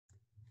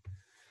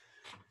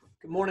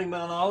Good morning,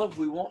 Mount Olive.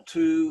 We want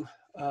to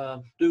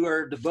do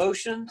our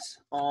devotions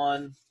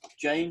on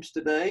James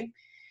today,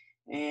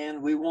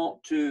 and we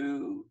want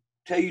to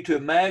tell you to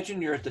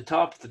imagine you're at the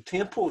top of the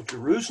temple of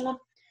Jerusalem,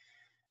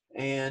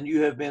 and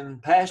you have been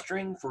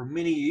pastoring for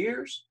many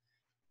years,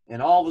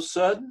 and all of a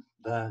sudden,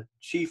 the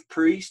chief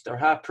priest or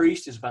high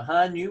priest is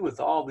behind you with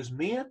all of his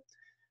men,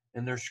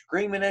 and they're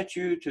screaming at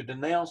you to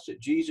denounce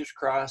that Jesus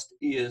Christ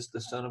is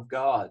the Son of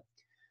God.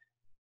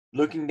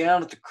 Looking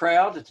down at the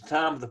crowd at the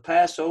time of the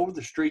Passover,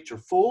 the streets are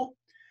full.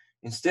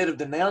 Instead of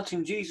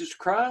denouncing Jesus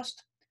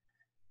Christ,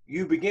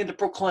 you begin to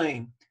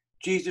proclaim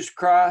Jesus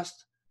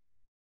Christ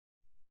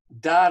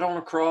died on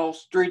a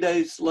cross. 3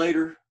 days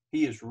later,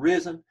 he is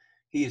risen.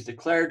 He is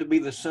declared to be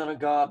the Son of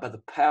God by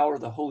the power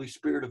of the Holy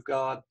Spirit of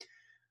God.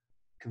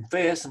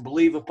 Confess and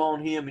believe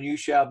upon him, and you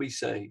shall be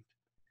saved.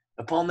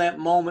 Upon that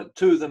moment,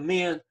 two of the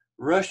men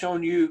rush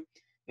on you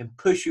and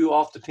push you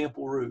off the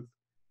temple roof.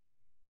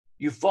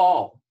 You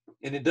fall,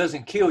 and it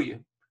doesn't kill you.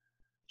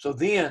 So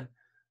then,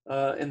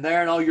 and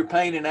there in all your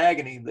pain and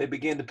agony, they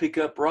begin to pick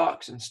up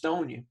rocks and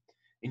stone you.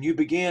 And you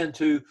begin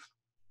to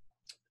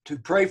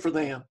pray for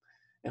them.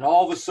 And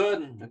all of a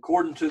sudden,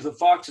 according to the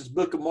Fox's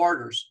Book of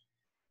Martyrs,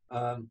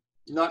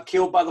 not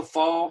killed by the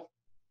fall,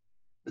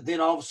 but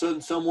then all of a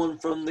sudden someone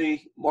from the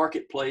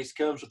marketplace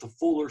comes with a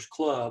fuller's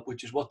club,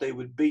 which is what they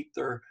would beat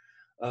their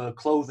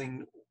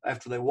clothing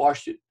after they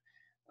washed it.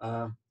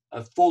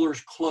 A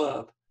fuller's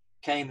club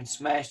came and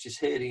smashed his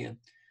head in.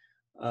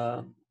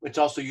 It's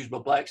also used by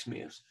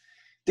blacksmiths.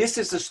 This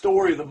is the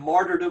story of the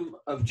martyrdom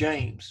of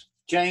James,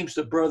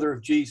 the brother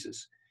of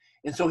Jesus.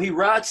 And so he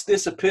writes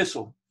this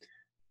epistle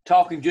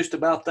talking just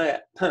about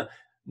that.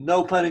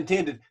 No pun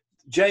intended.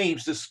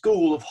 James, the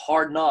school of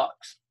hard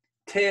knocks,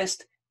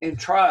 test and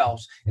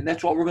trials. And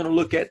that's what we're going to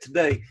look at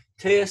today.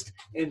 Test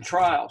and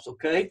trials,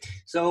 okay?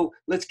 So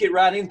let's get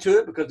right into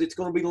it because it's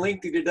going to be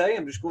lengthy today.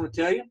 I'm just going to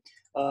tell you.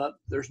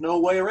 There's no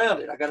way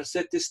around it. I got to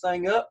set this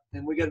thing up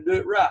and we got to do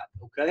it right,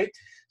 okay?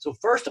 So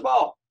first of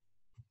all,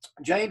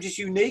 James is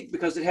unique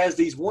because it has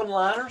these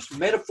one-liners,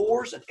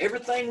 metaphors, and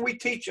everything we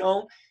teach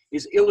on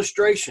is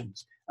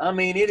illustrations. I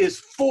mean, it is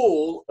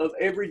full of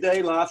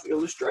everyday life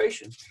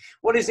illustrations.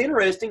 What is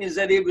interesting is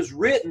that it was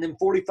written in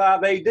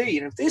 45 AD,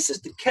 and if this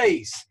is the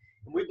case,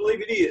 and we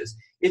believe it is,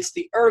 it's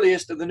the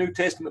earliest of the New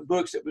Testament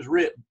books that was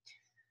written.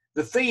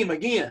 The theme,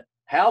 again,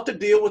 how to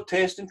deal with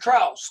tests and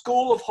trials,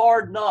 school of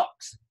hard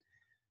knocks.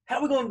 How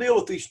are we going to deal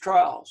with these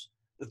trials?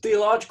 The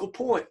theological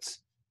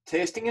points,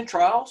 testing and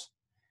trials.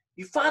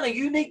 You find a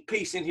unique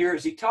piece in here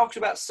as he talks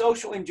about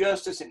social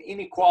injustice and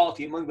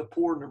inequality among the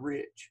poor and the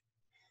rich.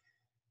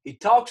 He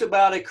talks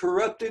about a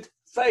corrupted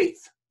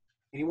faith,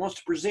 and he wants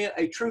to present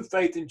a true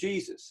faith in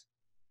Jesus.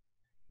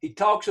 He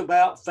talks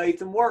about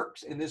faith and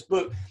works in this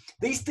book.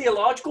 These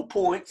theological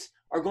points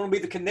are going to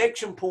be the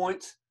connection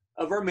points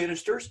of our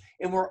ministers,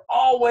 and we're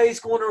always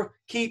going to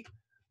keep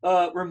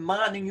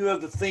reminding you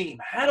of the theme.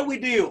 How do we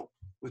deal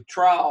with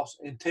trials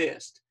and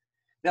tests?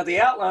 Now,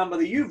 the outline by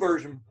the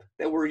YouVersion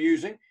that we're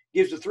using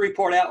gives a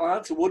three-part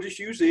outline, so we'll just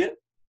use it.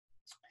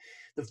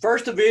 The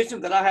first division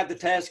that I have the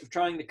task of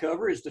trying to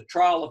cover is the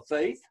trial of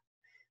faith.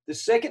 The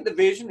second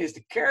division is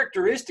the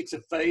characteristics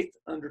of faith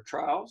under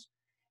trials.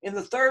 And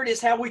the third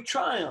is how we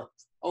triumph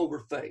over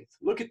faith.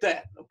 Look at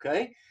that,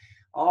 okay?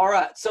 All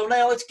right, so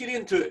now let's get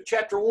into it.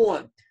 Chapter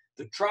 1,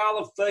 the trial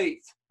of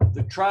faith.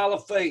 The trial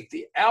of faith,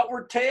 the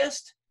outward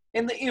test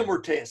and the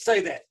inward test.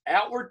 Say that,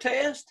 outward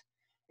test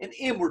and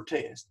inward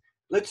test.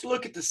 Let's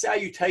look at the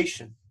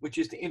salutation, which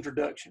is the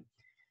introduction.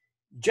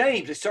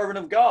 James, a servant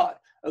of God,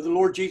 of the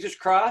Lord Jesus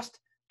Christ,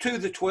 to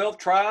the 12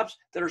 tribes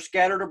that are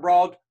scattered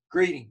abroad,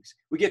 greetings.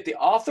 We get the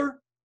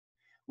author,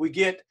 we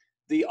get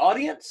the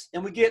audience,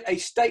 and we get a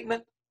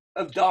statement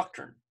of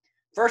doctrine.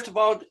 First of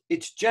all,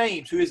 it's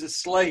James, who is a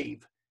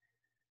slave,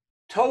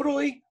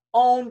 totally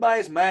owned by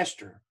his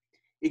master,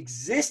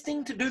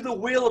 existing to do the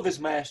will of his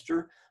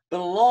master,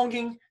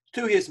 belonging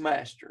to his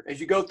master. As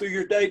you go through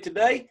your day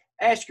today,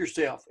 ask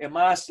yourself, am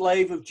I a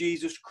slave of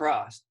Jesus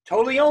Christ?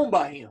 Totally owned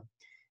by him,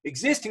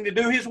 existing to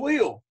do his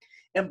will,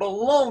 and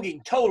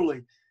belonging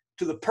totally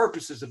to the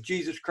purposes of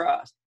Jesus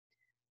Christ.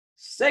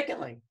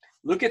 Secondly,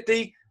 look at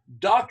the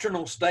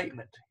doctrinal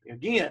statement.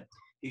 Again,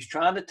 he's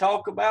trying to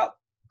talk about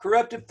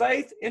corrupted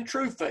faith and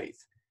true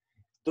faith.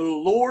 The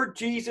Lord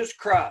Jesus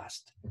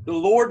Christ. The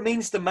Lord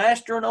means the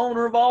master and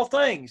owner of all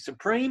things,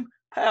 supreme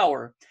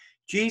power.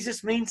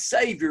 Jesus means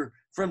Savior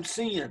from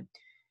sin.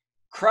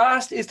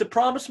 Christ is the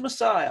promised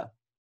Messiah,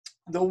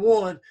 the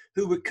one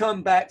who would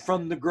come back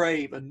from the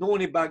grave,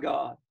 anointed by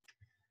God.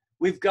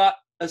 We've got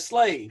a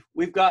slave.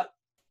 We've got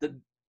the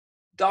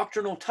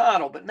doctrinal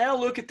title. But now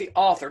look at the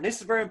author. And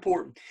this is very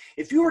important.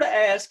 If you were to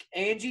ask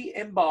Angie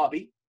and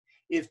Bobby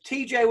if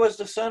TJ was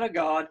the Son of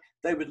God,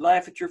 they would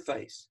laugh at your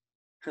face.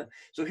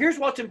 So here's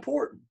what's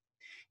important.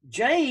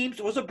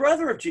 James was a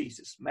brother of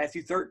Jesus.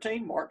 Matthew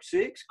 13, Mark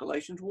 6,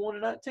 Galatians 1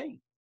 and 19.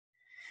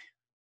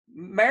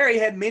 Mary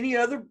had many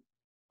other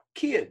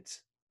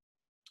kids.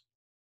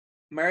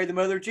 Mary, the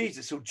mother of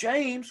Jesus. So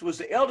James was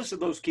the eldest of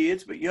those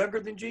kids, but younger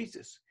than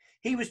Jesus.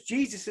 He was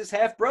Jesus's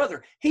half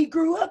brother. He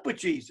grew up with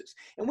Jesus.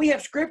 And we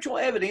have scriptural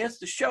evidence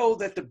to show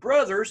that the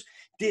brothers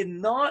did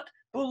not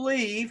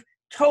believe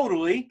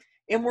totally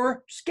and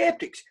were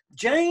skeptics.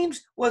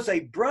 James was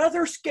a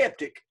brother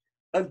skeptic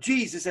of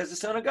Jesus as the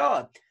Son of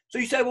God. So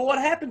you say, well, what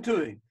happened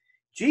to him?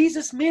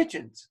 Jesus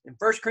mentions in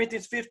 1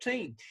 Corinthians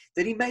 15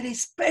 that he made a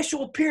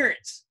special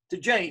appearance to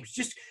James,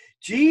 just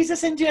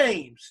Jesus and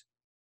James,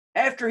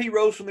 after he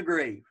rose from the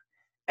grave.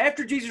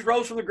 After Jesus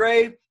rose from the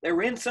grave, they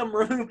were in some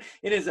room,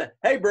 and he said,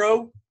 hey,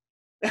 bro,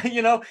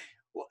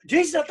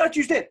 Jesus, I thought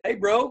you said, hey,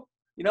 bro,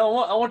 I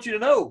want you to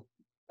know,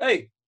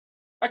 hey,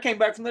 I came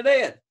back from the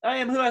dead. I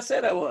am who I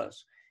said I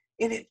was.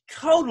 And it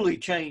totally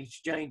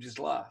changed James's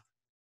life.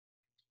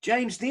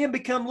 James then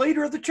became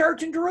leader of the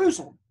church in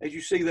Jerusalem, as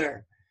you see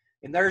there.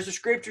 And there's the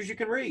scriptures you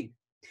can read.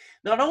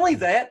 Not only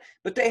that,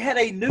 but they had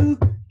a new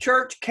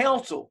church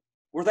council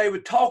where they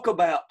would talk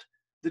about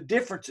the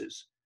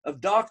differences of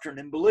doctrine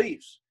and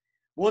beliefs.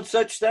 One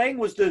such thing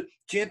was the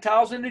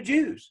Gentiles and the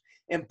Jews.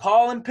 And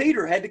Paul and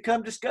Peter had to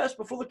come discuss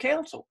before the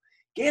council.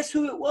 Guess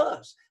who it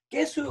was?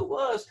 Guess who it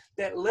was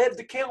that led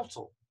the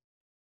council?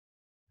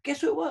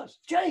 Guess who it was?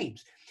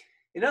 James.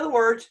 In other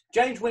words,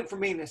 James went from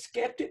being a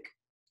skeptic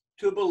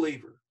to a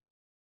believer.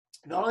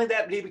 Not only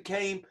that, but he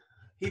became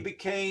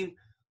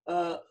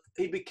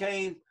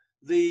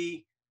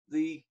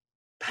the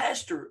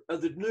pastor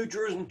of the New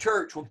Jerusalem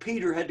church when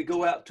Peter had to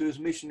go out to his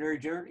missionary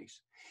journeys.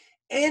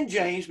 And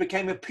James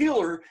became a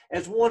pillar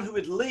as one who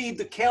would lead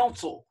the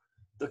council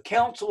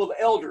of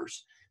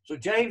elders. So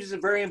James is a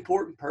very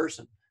important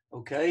person,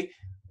 okay?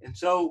 And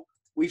so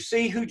we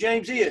see who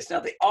James is. Now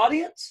the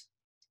audience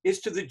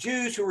is to the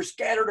Jews who were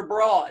scattered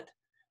abroad.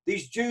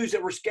 These Jews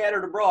that were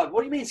scattered abroad.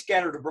 What do you mean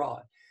scattered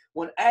abroad?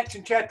 When Acts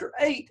in chapter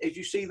 8, as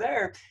you see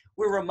there,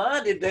 we're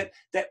reminded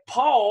that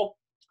Paul,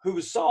 who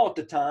was Saul at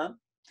the time,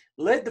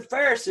 led the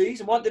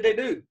Pharisees, and what did they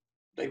do?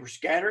 They were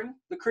scattering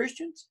the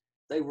Christians.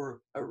 They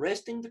were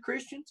arresting the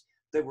Christians.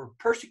 They were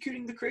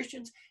persecuting the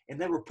Christians, and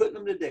they were putting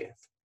them to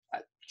death.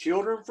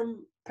 Children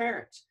from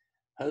parents,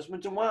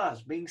 husbands and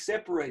wives being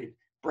separated,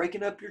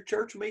 breaking up your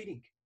church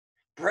meeting,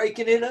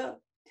 breaking it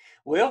up.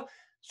 Well,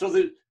 so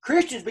the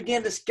Christians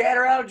began to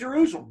scatter out of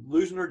Jerusalem,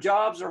 losing their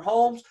jobs, their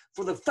homes,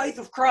 for the faith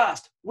of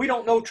Christ. We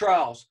don't know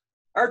trials.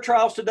 Our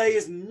trials today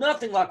is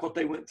nothing like what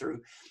they went through.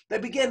 They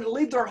began to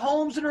leave their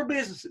homes and their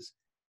businesses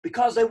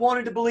because they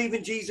wanted to believe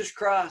in Jesus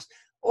Christ.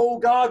 Oh,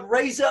 God,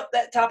 raise up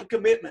that type of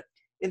commitment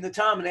in the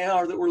time and the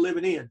hour that we're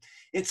living in.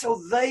 And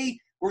so they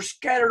were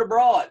scattered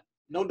abroad.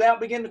 No doubt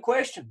began to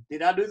question,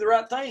 did I do the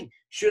right thing?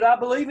 Should I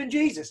believe in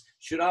Jesus?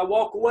 Should I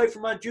walk away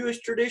from my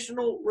Jewish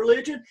traditional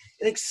religion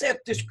and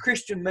accept this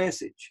Christian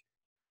message?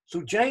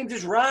 So James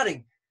is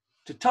writing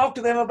to talk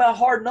to them about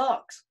hard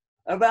knocks,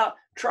 about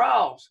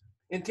trials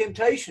and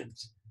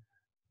temptations.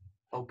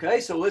 Okay,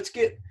 so let's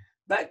get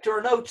back to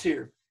our notes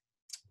here.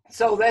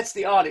 So that's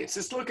the audience.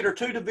 Let's look at our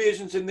two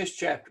divisions in this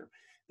chapter.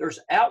 There's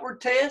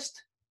outward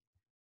test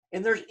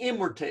and there's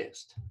inward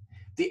test.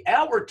 The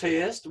outward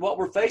test, what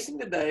we're facing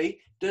today,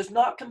 does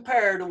not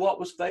compare to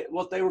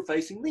what they were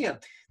facing then.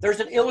 There's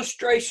an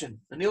illustration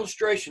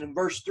in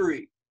verse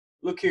 3.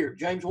 Look here,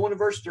 James 1 and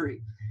verse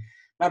 3.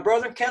 My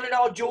brethren, count it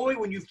all joy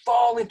when you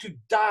fall into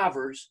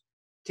divers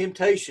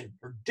temptation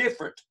or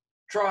different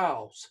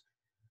trials.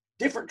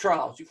 Different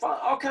trials. You find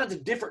all kinds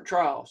of different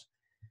trials.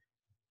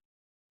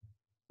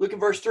 Look at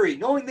verse 3.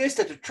 Knowing this,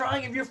 that the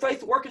trying of your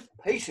faith worketh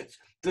patience.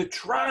 The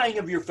trying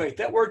of your faith.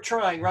 That word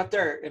trying right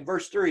there in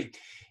verse 3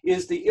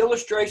 is the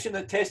illustration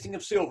of testing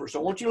of silver. So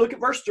I want you to look at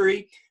verse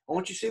 3. I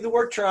want you to see the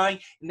word trying.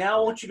 Now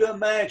I want you to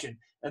imagine.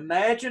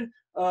 Imagine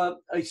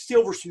a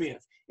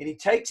silversmith. And he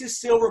takes his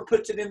silver and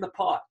puts it in the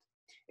pot.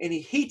 And he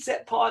heats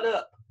that pot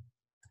up.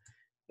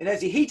 And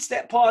as he heats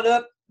that pot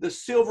up, the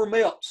silver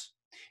melts.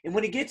 And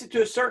when he gets it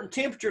to a certain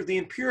temperature, the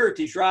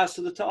impurities rise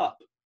to the top.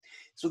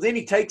 So then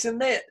he takes a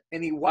net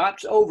and he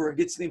wipes over and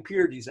gets the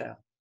impurities out.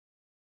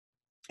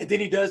 And then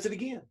he does it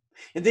again.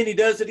 And then he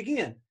does it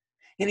again.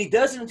 And he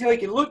does it until he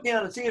can look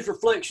down and see his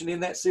reflection in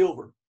that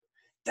silver.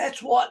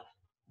 That's what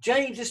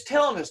James is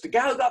telling us, the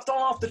guy who got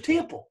thrown off the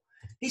temple.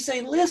 He's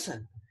saying,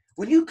 listen,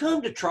 when you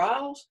come to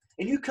trials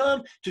and you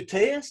come to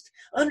test,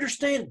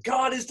 understand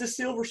God is the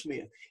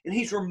silversmith. And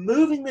he's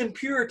removing the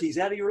impurities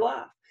out of your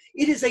life.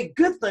 It is a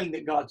good thing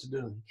that God's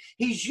doing.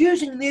 He's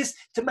using this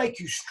to make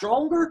you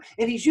stronger,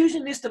 and he's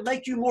using this to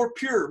make you more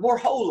pure, more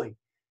holy.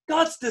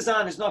 God's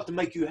design is not to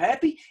make you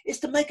happy, it's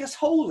to make us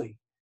holy.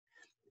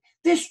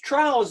 This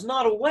trial is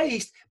not a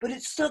waste, but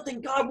it's something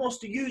God wants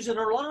to use in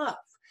our life.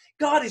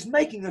 God is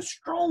making us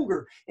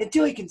stronger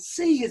until he can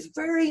see his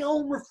very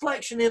own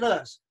reflection in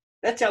us.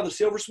 That's how the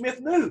silversmith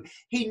knew.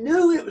 He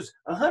knew it was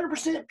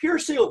 100% pure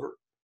silver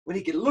when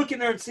he could look in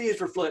there and see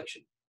his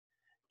reflection.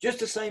 Just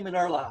the same in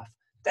our life.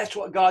 That's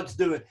what God's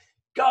doing.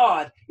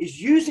 God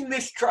is using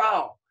this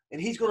trial, and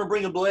he's going to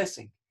bring a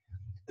blessing.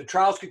 The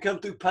trials could come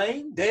through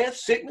pain, death,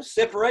 sickness,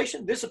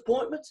 separation,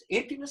 disappointments,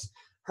 emptiness,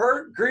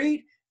 hurt,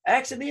 greed,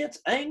 accidents,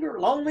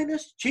 anger,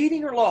 loneliness,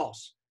 cheating, or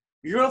loss.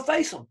 You're going to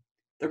face them.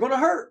 They're going to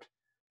hurt.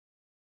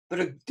 But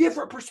a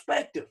different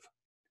perspective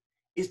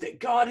is that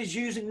God is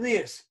using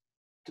this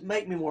to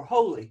make me more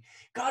holy.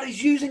 God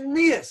is using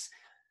this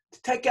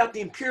to take out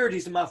the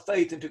impurities in my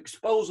faith and to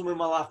expose them in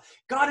my life.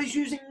 God is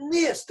using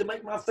this to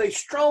make my faith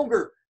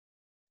stronger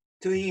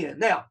to the end.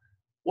 Now,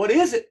 what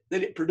is it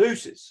that it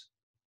produces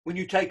when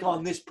you take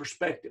on this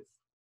perspective?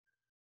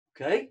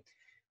 Okay.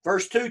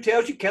 Verse 2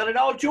 tells you, count it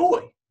all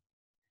joy.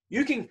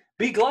 You can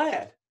be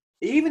glad.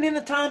 Even in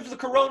the times of the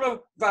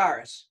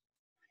coronavirus,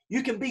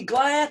 you can be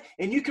glad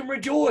and you can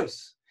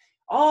rejoice.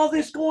 All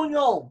this going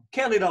on,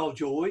 count it all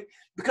joy,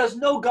 because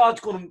no, God's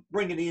going to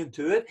bring an end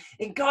to it.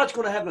 And God's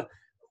going to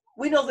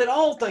we know that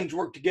all things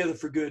work together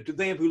for good to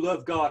them who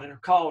love God and are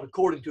called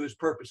according to his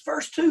purpose.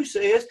 Verse 2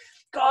 says,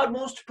 God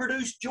wants to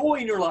produce joy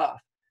in your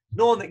life,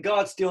 knowing that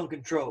God's still in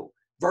control.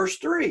 Verse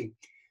 3,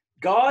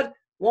 God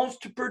wants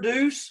to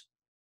produce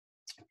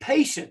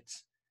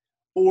patience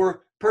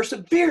or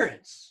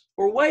perseverance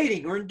or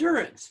waiting or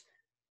endurance.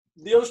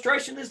 The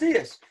illustration is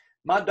this.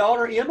 My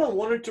daughter Emma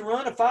wanted to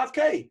run a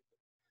 5K.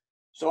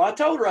 So I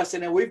told her, I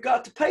said, now we've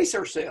got to pace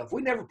ourselves.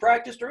 We never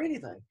practiced or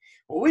anything.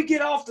 Well, we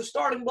get off the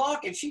starting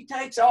block and she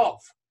takes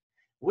off.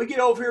 We get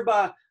over here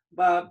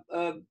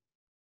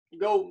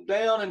go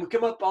down and we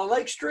come up on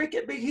Lake Streak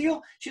at Big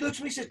Hill. She looks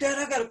at me and says, Dad,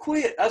 I got to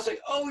quit. I say,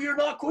 oh, you're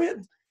not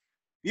quitting.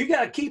 You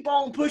got to keep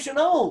on pushing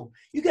on.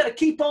 You got to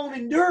keep on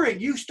enduring.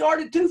 You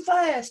started too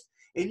fast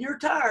and you're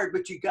tired,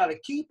 but you got to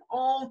keep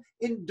on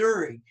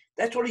enduring.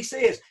 That's what he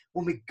says.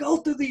 When we go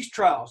through these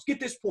trials, get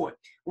this point.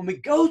 When we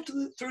go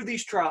through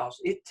these trials,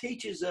 it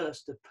teaches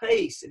us to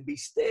pace and be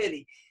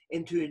steady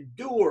and to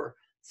endure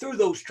through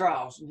those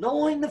trials,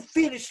 knowing the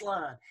finish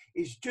line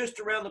is just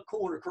around the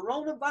corner.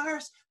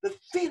 Coronavirus, the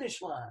finish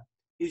line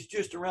is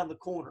just around the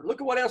corner.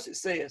 Look at what else it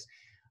says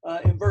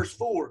in verse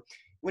 4.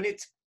 When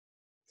it's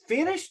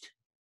finished,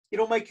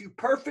 it'll make you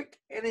perfect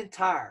and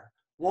entire,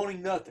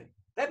 wanting nothing.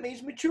 That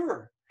means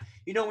mature.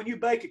 You know, when you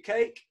bake a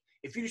cake,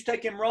 if you just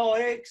take them raw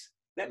eggs,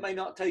 that may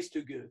not taste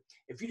too good.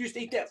 If you just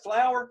eat that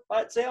flour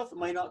by itself, it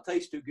may not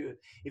taste too good.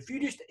 If you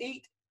just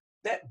eat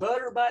that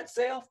butter by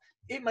itself,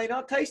 it may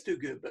not taste too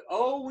good. But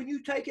oh, when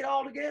you take it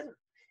all together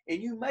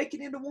and you make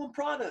it into one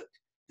product,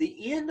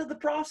 the end of the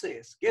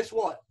process, guess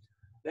what?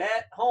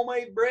 That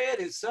homemade bread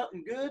is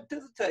something good to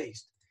the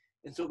taste.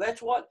 And so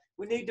that's what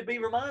we need to be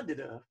reminded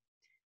of.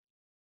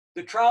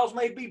 The trials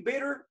may be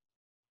bitter.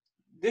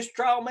 This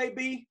trial may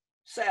be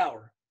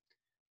sour.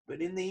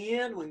 But in the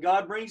end, when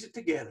God brings it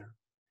together,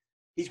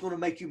 he's going to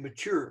make you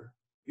mature.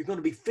 You're going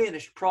to be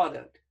finished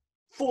product,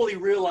 fully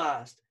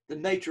realized the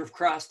nature of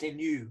Christ in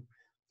you,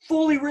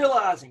 fully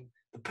realizing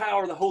the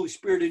power of the Holy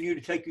Spirit in you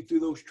to take you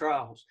through those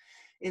trials.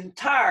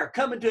 Entire,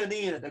 coming to an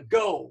end, a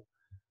goal,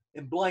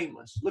 and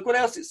blameless. Look what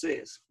else it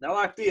says. Now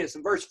like this,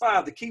 in verse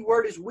 5, the key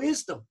word is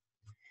wisdom.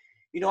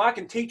 You know, I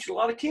can teach a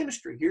lot of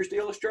chemistry. Here's the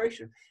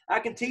illustration. I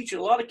can teach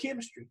a lot of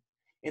chemistry,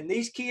 and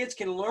these kids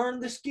can learn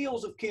the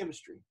skills of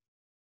chemistry.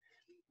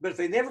 But if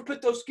they never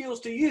put those skills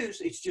to use,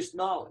 it's just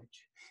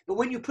knowledge. But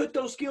when you put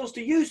those skills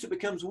to use, it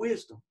becomes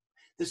wisdom.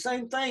 The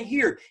same thing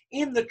here.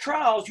 In the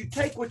trials, you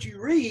take what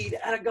you read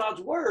out of God's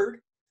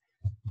word,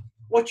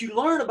 what you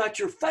learn about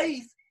your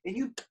faith, and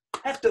you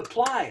have to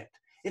apply it.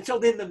 And so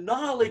then the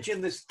knowledge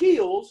and the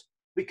skills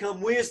become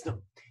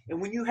wisdom.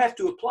 And when you have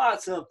to apply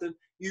something,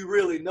 you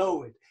really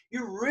know it.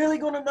 You're really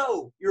going to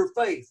know your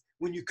faith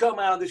when you come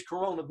out of this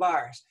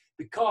coronavirus,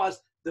 because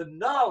the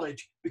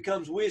knowledge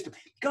becomes wisdom.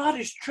 God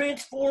is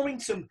transforming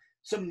some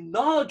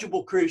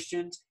knowledgeable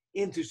Christians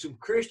into some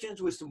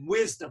Christians with some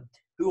wisdom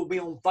who will be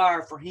on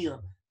fire for him.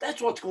 That's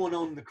what's going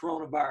on in the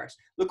coronavirus.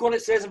 Look what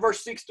it says in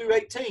verse 6 through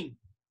 18.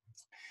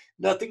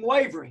 Nothing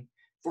wavering,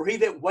 for he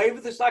that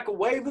waveth is like a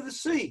wave of the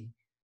sea,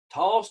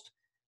 tossed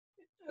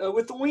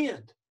with the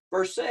wind.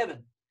 Verse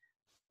 7.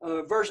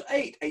 Verse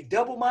 8, a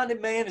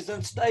double-minded man is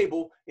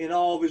unstable in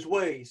all of his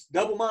ways.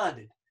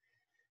 Double-minded.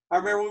 I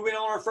remember we went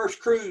on our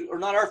first cruise, or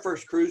not our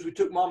first cruise, we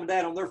took mom and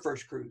dad on their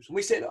first cruise. And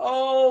we said,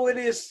 oh, it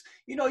is,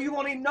 you know, you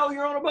won't even know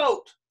you're on a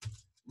boat.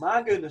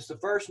 My goodness, the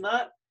first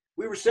night,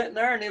 we were sitting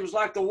there and it was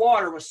like the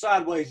water was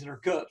sideways in our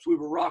cups. We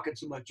were rocking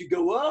so much. You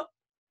go up,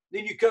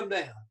 then you come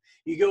down.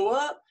 You go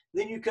up,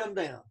 then you come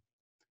down.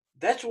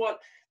 That's what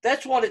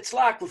it's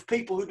like with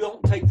people who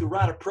don't take the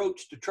right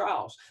approach to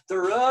trials.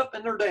 They're up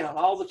and they're down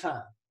all the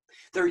time.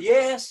 They're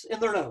yes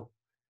and they're no.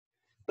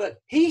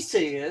 But he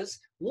says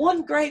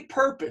one great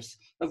purpose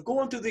of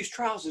going through these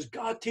trials is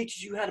God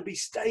teaches you how to be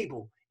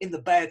stable in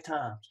the bad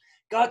times.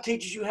 God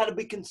teaches you how to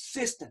be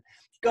consistent.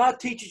 God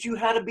teaches you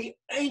how to be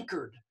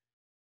anchored.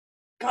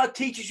 God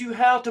teaches you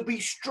how to be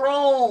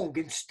strong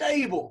and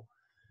stable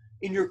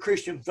in your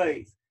Christian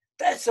faith.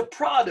 That's a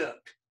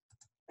product.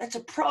 That's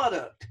a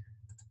product.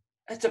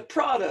 That's a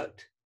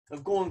product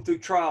of going through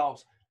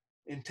trials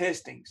and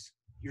testings.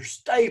 You're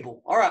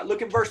stable. All right,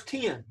 look in verse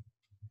 10.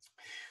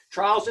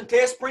 Trials and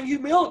tests bring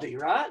humility,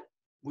 right?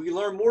 We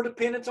learn more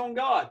dependence on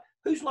God.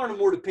 Who's learning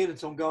more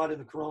dependence on God in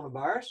the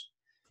coronavirus?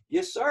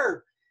 Yes,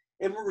 sir.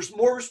 And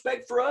more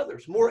respect for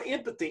others, more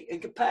empathy and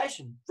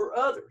compassion for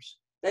others.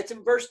 That's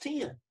in verse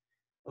 10.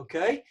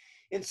 Okay?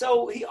 And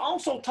so he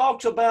also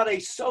talks about a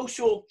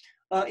social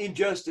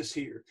injustice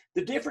here.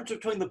 The difference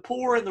between the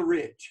poor and the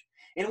rich.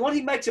 And what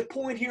he makes a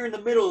point here in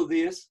the middle of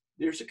this,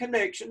 there's a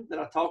connection that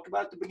I talked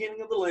about at the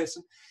beginning of the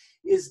lesson,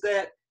 is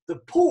that the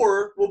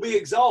poor will be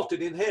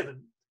exalted in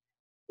heaven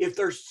if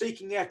they're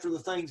seeking after the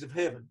things of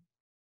heaven.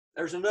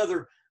 There's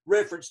another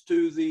reference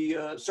to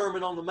the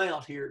Sermon on the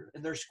Mount here,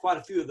 and there's quite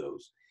a few of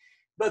those.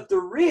 But the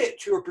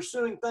rich who are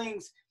pursuing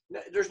things,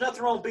 there's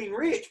nothing wrong with being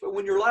rich, but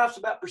when your life's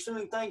about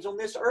pursuing things on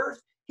this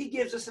earth, he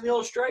gives us an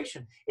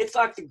illustration. It's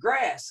like the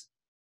grass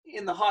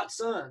in the hot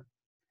sun.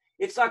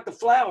 It's like the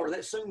flower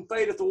that soon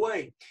fadeth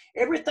away.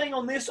 Everything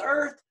on this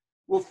earth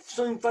will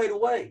soon fade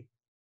away.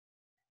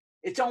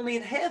 It's only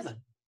in heaven,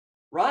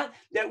 right,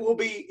 that will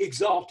be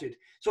exalted.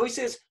 So he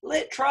says,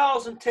 let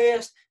trials and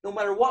tests, no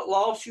matter what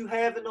loss you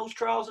have in those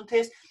trials and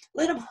tests,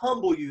 let them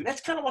humble you.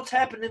 That's kind of what's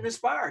happened in this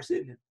virus,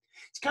 isn't it?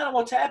 It's kind of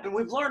what's happened.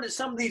 We've learned that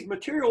some of these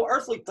material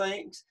earthly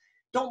things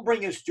don't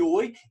bring us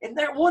joy, and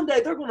that one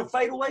day they're going to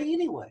fade away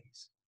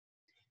anyways.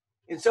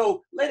 And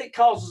so let it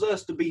cause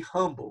us to be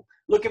humble.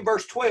 Look in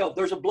verse 12.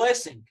 There's a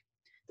blessing.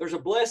 There's a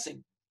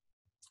blessing.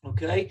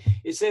 Okay?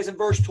 It says in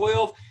verse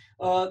 12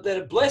 that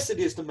a blessed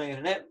is the man.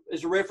 And that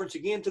is a reference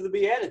again to the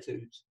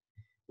Beatitudes.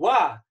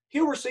 Why?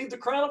 He'll receive the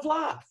crown of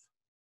life.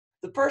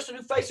 The person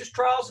who faces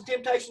trials and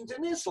temptations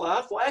in this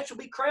life will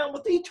actually be crowned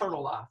with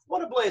eternal life.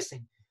 What a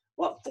blessing.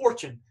 What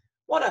fortune.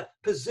 What a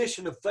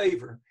position of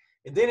favor.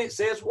 And then it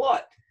says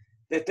what?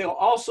 That they'll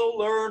also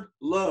learn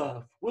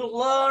love. We'll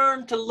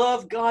learn to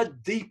love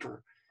God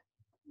deeper.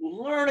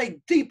 We'll learn a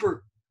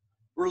deeper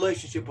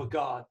relationship with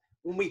God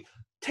when we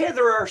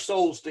tether our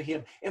souls to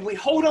Him and we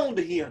hold on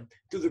to Him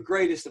through the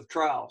greatest of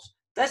trials.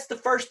 That's the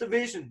first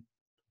division,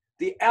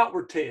 the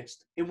outward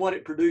test and what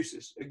it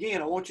produces.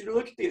 Again, I want you to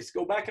look at this.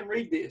 Go back and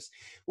read this.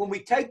 When we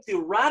take the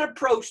right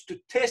approach to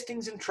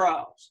testings and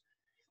trials,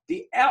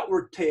 the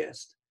outward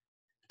test,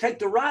 take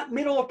the right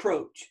mental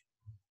approach,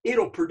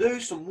 it'll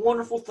produce some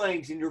wonderful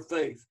things in your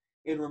faith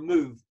and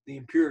remove the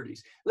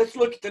impurities. Let's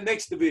look at the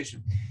next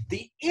division.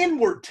 The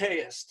inward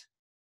test.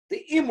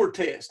 The inward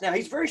test. Now,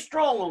 he's very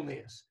strong on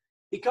this.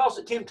 He calls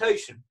it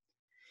temptation.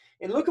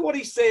 And look at what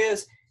he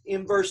says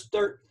in verse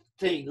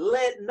 13.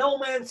 Let no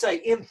man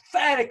say,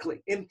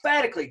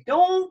 emphatically,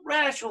 don't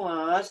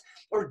rationalize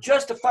or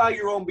justify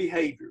your own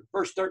behavior.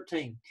 Verse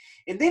 13.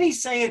 And then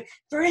he's saying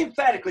very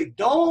emphatically,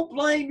 don't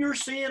blame your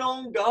sin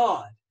on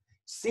God.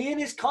 Sin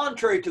is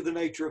contrary to the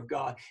nature of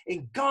God,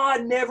 and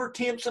God never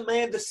tempts a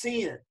man to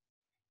sin.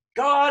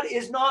 God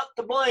is not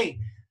to blame.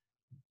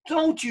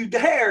 Don't you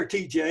dare,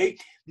 TJ,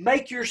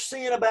 make your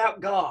sin about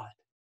God.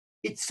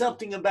 It's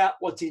something about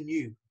what's in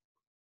you.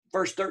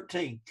 Verse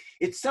 13.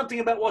 It's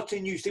something about what's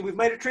in you. See, we've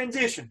made a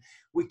transition.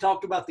 We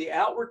talked about the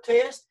outward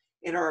test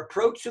and our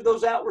approach to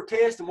those outward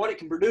tests and what it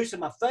can produce in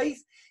my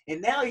faith. And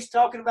now he's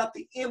talking about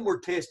the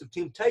inward test of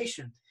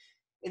temptation.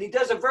 And he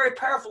does a very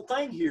powerful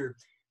thing here.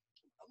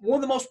 One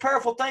of the most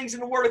powerful things in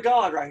the Word of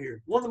God right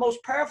here, one of the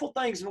most powerful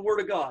things in the Word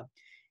of God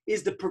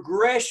is the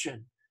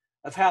progression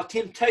of how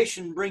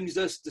temptation brings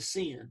us to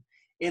sin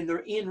and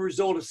the end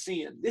result of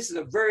sin. This is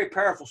a very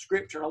powerful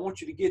scripture, and I want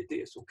you to get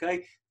this,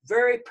 okay?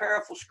 Very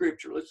powerful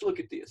scripture. Let's look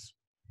at this.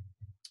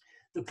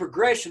 The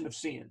progression of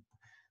sin.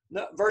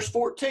 Verse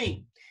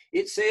 14,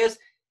 it says,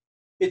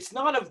 it's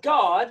not of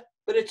God,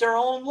 but it's our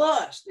own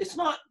lust. It's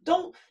not,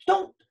 don't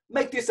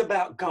make this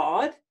about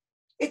God.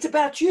 It's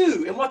about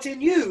you and what's in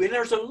you. And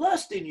there's a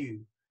lust in you.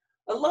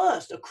 A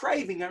lust, a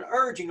craving, an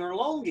urging, or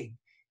longing.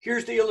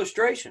 Here's the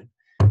illustration.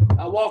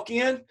 I walk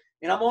in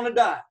and I'm on a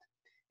diet.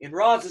 And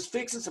Roz is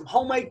fixing some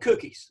homemade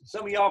cookies.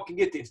 Some of y'all can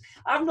get this.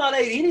 I've not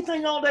ate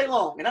anything all day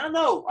long. And I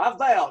know, I've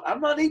vowed,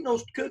 I'm not eating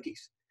those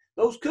cookies.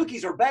 Those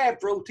cookies are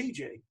bad for old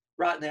TJ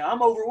right now.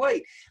 I'm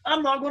overweight.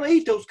 I'm not going to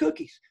eat those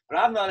cookies. But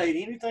I've not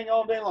ate anything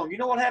all day long. You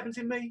know what happens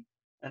in me?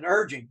 An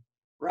urging,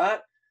 right?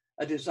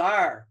 A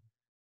desire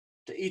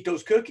to eat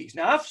those cookies.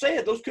 Now, I've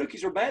said those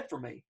cookies are bad for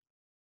me.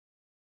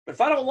 But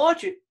if I don't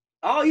watch it,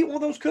 I'll eat one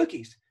of those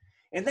cookies.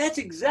 And that's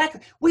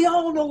exactly, we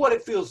all know what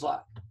it feels like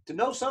to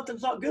know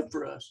something's not good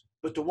for us,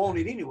 but to want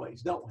it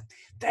anyways, don't we?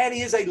 That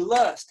is a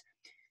lust.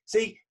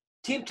 See,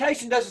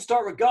 temptation doesn't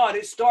start with God.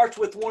 It starts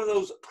with one of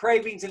those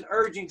cravings and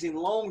urgings and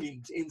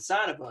longings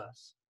inside of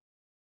us.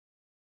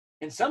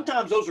 And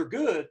sometimes those are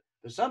good,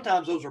 but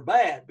sometimes those are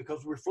bad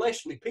because we're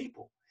fleshly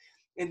people.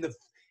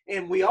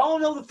 And we all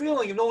know the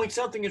feeling of knowing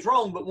something is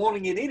wrong, but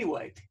wanting it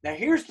anyway. Now,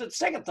 here's the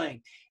second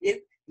thing.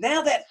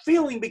 Now that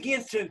feeling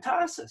begins to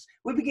entice us.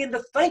 We begin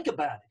to think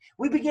about it.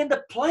 We begin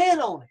to plan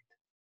on it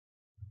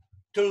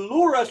to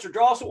lure us, to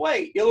draw us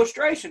away.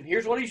 Illustration,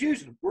 here's what he's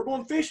using. We're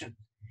going fishing.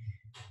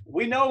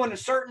 We know in a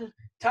certain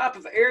type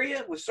of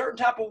area with certain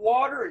type of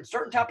water and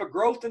certain type of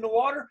growth in the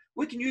water,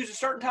 we can use a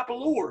certain type of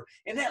lure.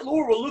 And that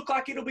lure will look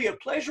like it'll be a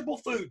pleasurable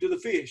food to the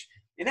fish.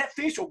 And that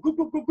fish will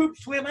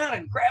swim out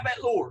and grab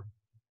that lure.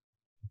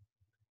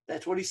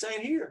 That's what he's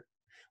saying here.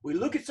 We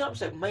look at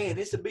something and say, man,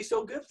 this would be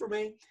so good for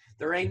me.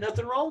 There ain't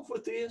nothing wrong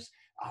with this.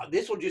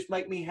 This will just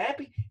make me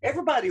happy.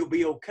 Everybody will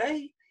be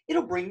okay.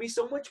 It'll bring me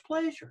so much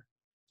pleasure.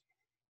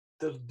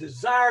 The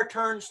desire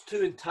turns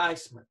to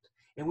enticement.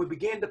 and we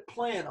begin to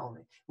plan on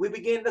it. We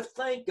begin to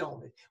think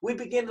on it. We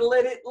begin to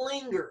let it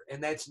linger,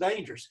 and that's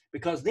dangerous,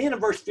 because then in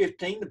verse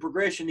 15, the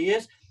progression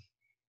is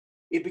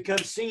it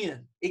becomes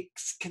sin.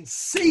 It's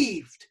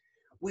conceived.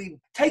 We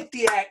take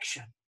the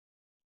action.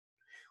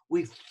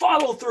 We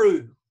follow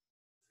through.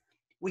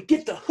 We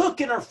get the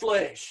hook in our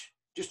flesh,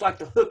 just like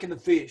the hook in the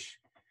fish.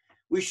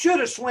 We should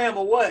have swam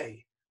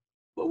away,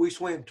 but we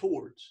swam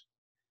towards.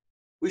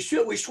 We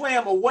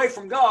swam away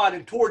from God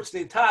and towards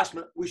the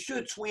enticement. We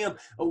should swim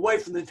away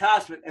from the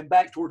enticement and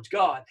back towards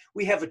God.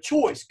 We have a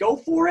choice. Go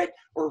for it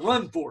or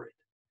run for it.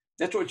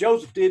 That's what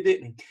Joseph did,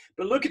 didn't he?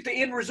 But look at the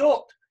end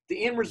result.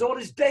 The end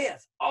result is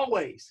death,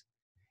 always.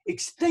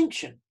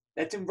 Extinction.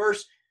 That's in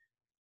verse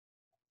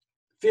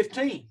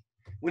 15.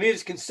 When it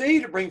is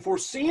conceived, it brings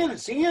forth sin. And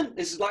sin,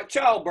 this is like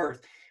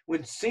childbirth.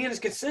 When sin is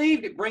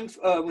conceived, it brings,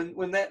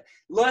 when that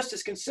lust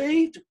is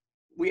conceived,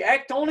 we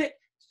act on it.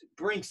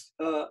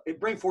 It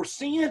brings forth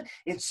sin,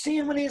 and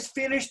sin, when it is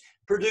finished,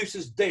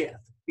 produces death,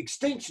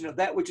 extinction of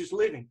that which is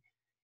living.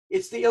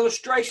 It's the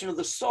illustration of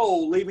the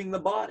soul leaving the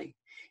body.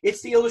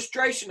 It's the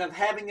illustration of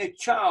having a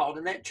child,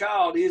 and that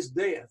child is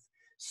death.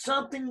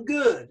 Something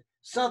good,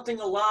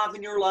 something alive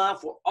in your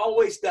life will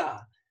always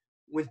die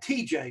when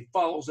TJ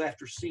follows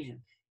after sin.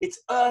 It's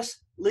us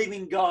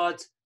leaving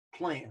God's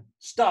plan.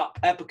 Stop.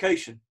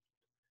 Application.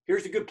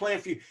 Here's a good plan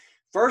for you.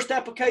 First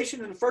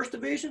application in the first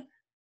division.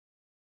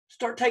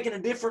 Start taking a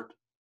different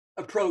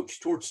approach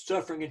towards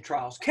suffering and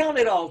trials. Count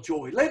it all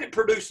joy. Let it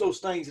produce those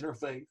things in our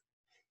faith.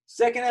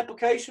 Second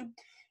application,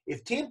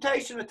 if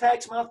temptation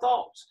attacks my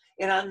thoughts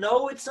and I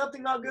know it's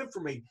something not good for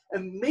me,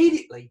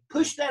 immediately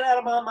push that out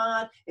of my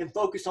mind and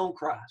focus on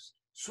Christ.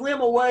 Swim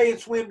away and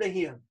swim to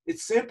Him.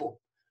 It's simple.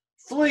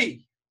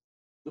 Flee,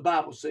 the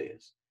Bible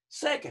says.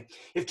 Second,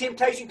 if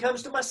temptation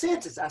comes to my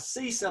senses, I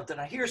see something,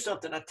 I hear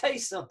something, I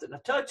taste something, I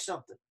touch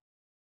something,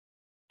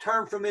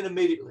 turn from it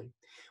immediately.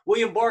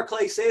 William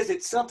Barclay says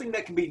it's something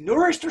that can be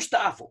nourished or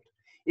stifled.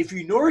 If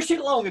you nourish it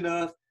long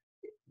enough,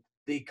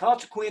 the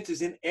consequence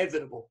is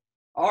inevitable.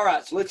 All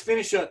right, so let's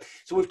finish up.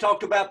 So we've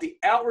talked about the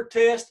outward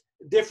test,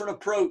 different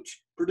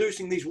approach,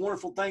 producing these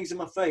wonderful things in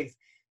my faith.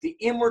 The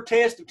inward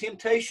test of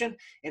temptation,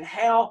 and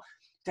how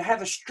to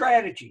have a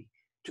strategy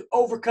to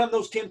overcome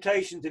those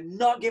temptations and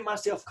not get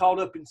myself caught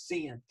up in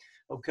sin.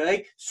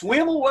 Okay?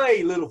 Swim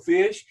away, little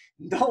fish.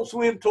 Don't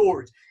swim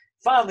towards.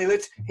 Finally,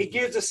 he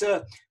gives us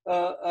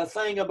a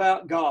thing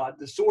about God,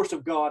 the source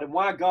of God, and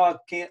why God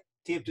can't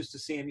tempt us to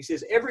sin. He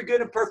says, every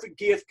good and perfect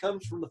gift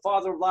comes from the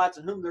Father of lights,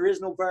 in whom there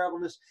is no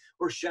variableness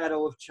or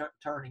shadow of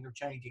turning or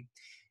changing.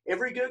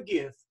 Every good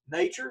gift,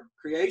 nature,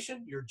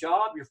 creation, your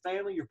job, your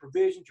family, your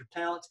provisions, your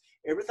talents,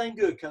 everything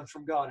good comes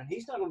from God, and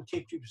He's not going to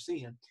tempt you to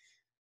sin,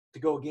 to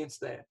go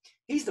against that.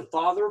 He's the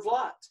Father of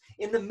lights.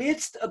 In the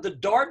midst of the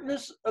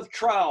darkness of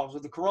trials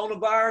of the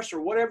coronavirus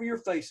or whatever you're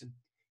facing,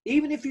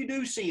 even if you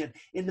do sin,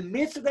 in the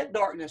midst of that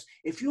darkness,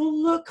 if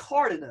you'll look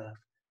hard enough,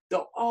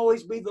 there'll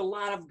always be the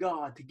light of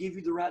God to give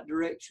you the right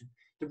direction,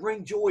 to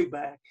bring joy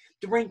back,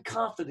 to bring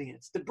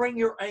confidence, to bring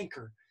your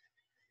anchor.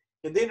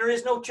 And then there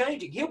is no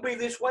changing. He'll be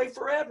this way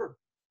forever.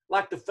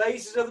 Like the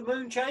phases of the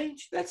moon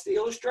change, that's the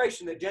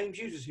illustration that James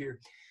uses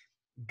here.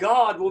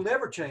 God will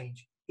never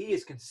change. He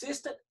is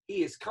consistent,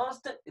 He is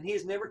constant, and He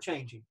is never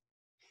changing.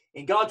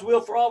 And God's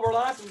will for all of our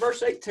life in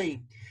verse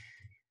 18.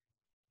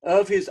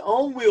 Of His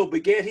own will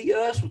begat He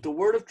us with the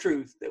word of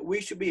truth, that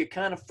we should be a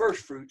kind of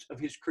first fruits of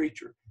His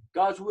creature.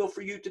 God's will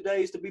for you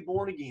today is to be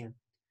born again.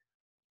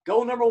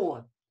 Goal number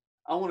one,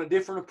 I want a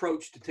different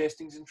approach to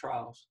testings and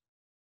trials.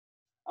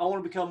 I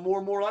want to become more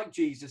and more like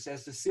Jesus.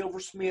 As the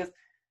silversmith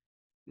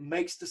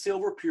makes the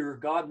silver pure,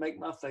 God make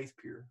my faith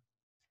pure.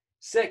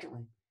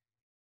 Secondly,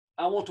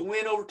 I want to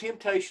win over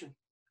temptation,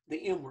 the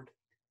inward.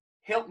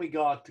 Help me,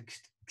 God, to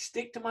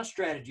stick to my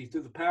strategy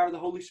through the power of the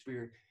Holy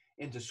Spirit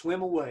and to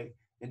swim away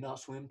and not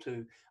swim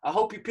to. I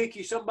hope you pick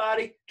you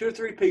somebody, 2 or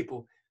 3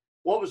 people.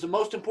 What was the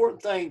most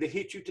important thing that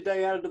hit you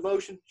today out of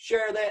devotion?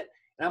 Share that,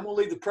 and I'm going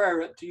to leave the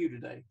prayer up to you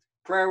today.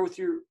 Prayer with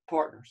your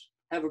partners.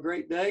 Have a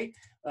great day,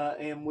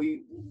 and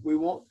we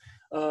want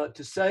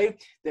to say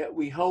that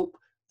we hope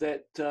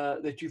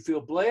that you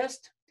feel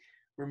blessed.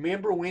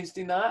 Remember,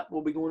 Wednesday night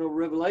we'll be going over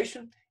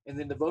Revelation, and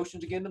then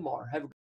devotions again tomorrow. Have a